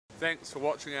Thanks for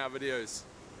watching our videos.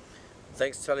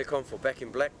 Thanks Telecom for Back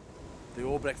in Black. The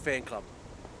All Black Fan Club.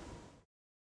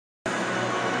 It's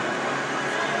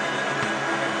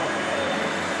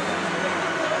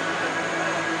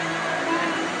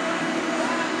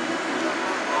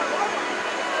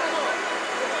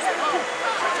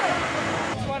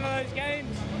one of those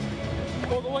games.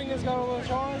 All the wingers got all the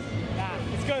tries.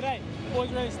 It's good, eh? Boys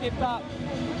really stepped up.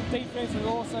 Defense was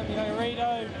awesome. You know,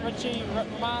 Rito, Richie,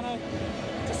 Romano.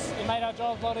 Just it made our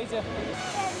job a lot easier.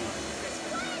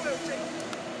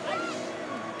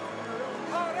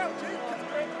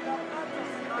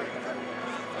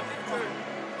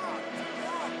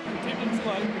 Tempted to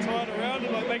like tie it around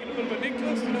and like make it a bit of a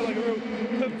necklace, you know, like a real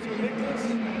pimp for a necklace.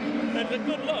 And a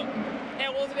good look.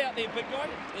 How was it out there, big guy?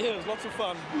 Yeah, it was lots of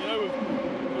fun. You know,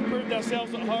 we've proved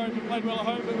ourselves at home, we played well at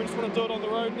home, but we just want to do it on the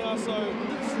road now, so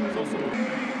it's awesome.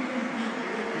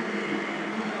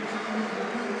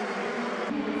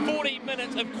 40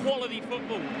 minutes of quality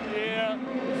football. Yeah,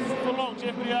 for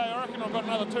longevity, I reckon I've got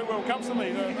another 2 World Cups in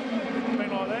me,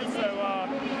 something like that, so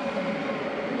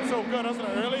it's all good, isn't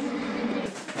it, really?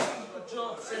 Good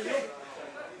job, Samuel.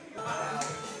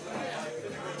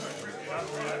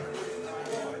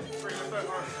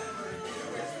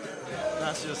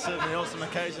 That's just certainly an awesome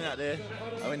occasion out there.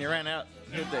 When you ran out,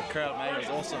 heard that crowd, mate, it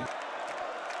was awesome.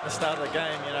 The start of the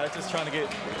game, you know, just trying to get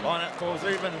line-out calls, or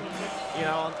even, you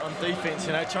know, on defence,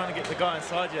 you know, trying to get the guy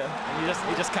inside you, and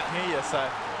he just can't hear you. So,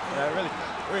 you know,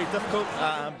 really difficult,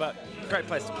 but great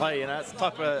place to play. You know, it's the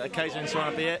type of occasions you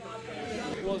want to be at.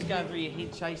 What was going through your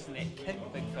head chasing that kick,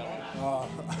 big fella?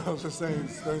 I was just saying,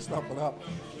 don't stop it up.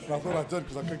 And I thought I did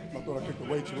because I thought I kicked it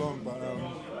way too long, but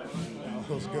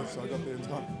it was good, so I got there in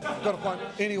time. I've got to find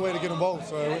any way to get involved.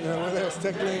 So you know, whether it's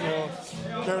tackling or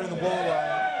carrying the ball,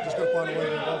 just got to find a way to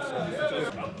get involved. So.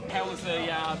 How was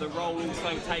the role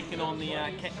also taken on the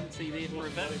captaincy there for a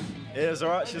bit? Yeah, it was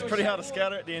alright. She was pretty hard to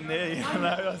scatter at the end there. You know,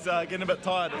 I was getting a bit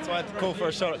tired. That's why I had to call for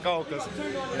a shot at goal because,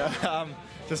 you know, I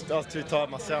was too tired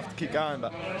myself to keep going.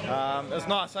 But it was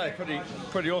nice, hey,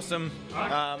 pretty awesome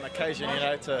occasion, you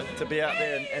know, to be out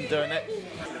there and doing that.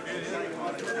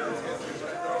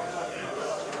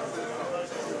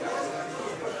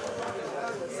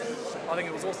 I think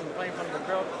it was awesome playing in front of the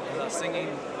crowd, singing,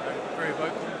 very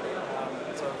vocal,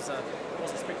 so it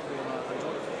was a spectacle and I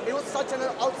enjoyed it. It was such an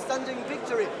outstanding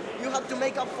victory. You have to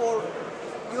make up for it.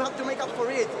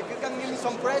 If you can give me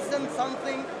some present,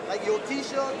 something like your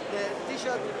T-shirt, the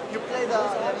T-shirt you played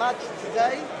the match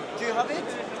today. Do you have it?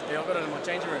 Yeah, I've got it in my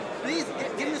changing room. Please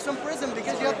give me some present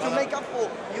because you have to make up for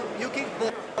you kicked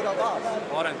the out of us.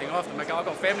 I don't think I have to make up. I've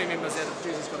got family members that have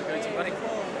just got to go to, buddy.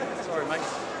 Sorry, mate.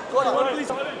 Go on, please.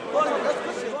 Go on, let's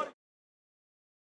push it.